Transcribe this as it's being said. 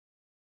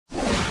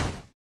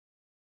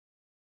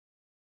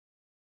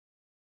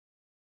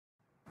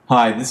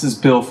Hi, this is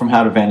Bill from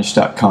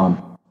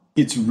howtovanish.com.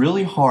 It's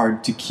really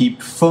hard to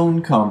keep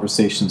phone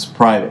conversations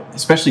private,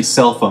 especially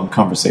cell phone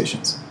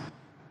conversations.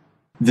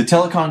 The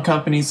telecom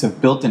companies have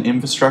built an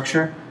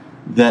infrastructure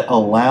that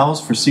allows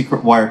for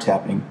secret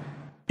wiretapping,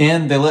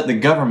 and they let the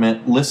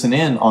government listen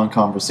in on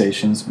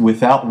conversations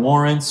without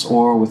warrants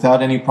or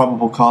without any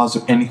probable cause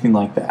or anything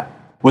like that.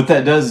 What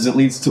that does is it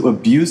leads to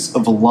abuse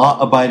of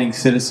law-abiding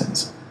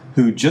citizens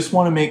who just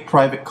want to make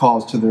private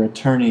calls to their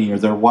attorney or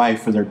their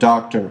wife or their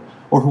doctor,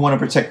 or who want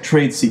to protect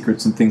trade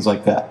secrets and things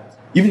like that.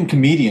 Even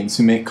comedians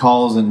who make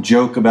calls and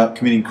joke about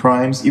committing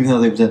crimes, even though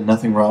they've done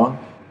nothing wrong,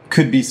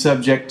 could be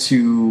subject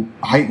to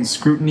heightened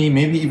scrutiny,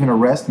 maybe even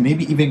arrest,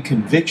 maybe even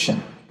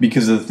conviction,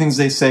 because of the things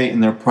they say in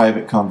their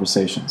private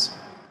conversations.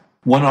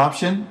 One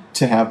option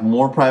to have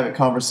more private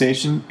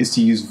conversation is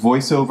to use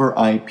voice over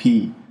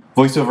IP.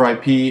 Voice over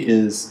IP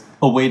is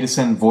a way to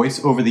send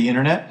voice over the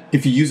internet.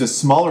 If you use a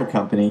smaller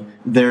company,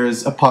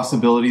 there's a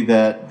possibility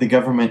that the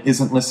government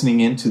isn't listening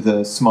in to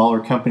the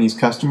smaller company's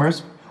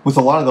customers. With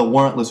a lot of the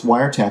warrantless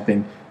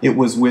wiretapping, it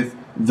was with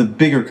the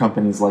bigger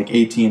companies like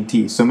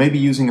AT&T. So maybe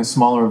using a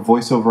smaller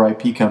voice over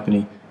IP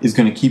company is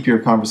going to keep your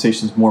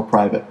conversations more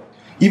private.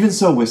 Even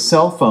so, with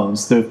cell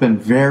phones, there have been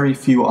very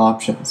few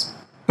options.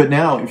 But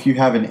now, if you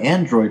have an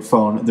Android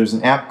phone, there's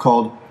an app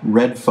called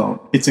Redphone.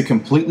 It's a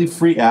completely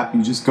free app.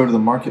 You just go to the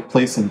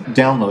marketplace and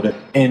download it,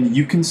 and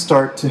you can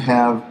start to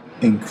have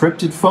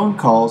encrypted phone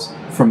calls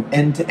from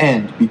end to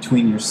end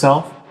between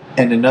yourself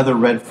and another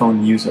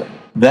Redphone user.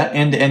 That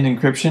end-to-end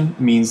encryption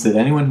means that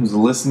anyone who's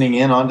listening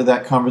in onto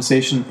that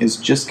conversation is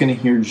just going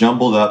to hear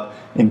jumbled up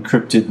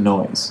encrypted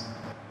noise.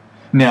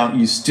 Now,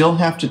 you still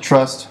have to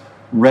trust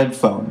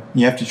Redphone.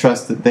 You have to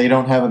trust that they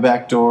don't have a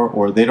backdoor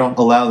or they don't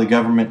allow the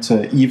government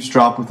to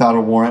eavesdrop without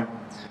a warrant,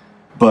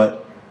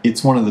 but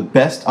it's one of the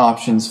best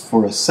options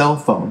for a cell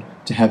phone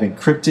to have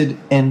encrypted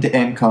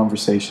end-to-end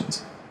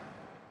conversations.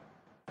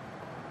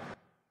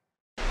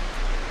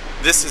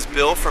 This is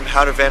Bill from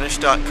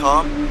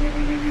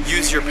howtovanish.com.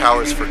 Use your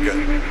powers for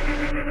good.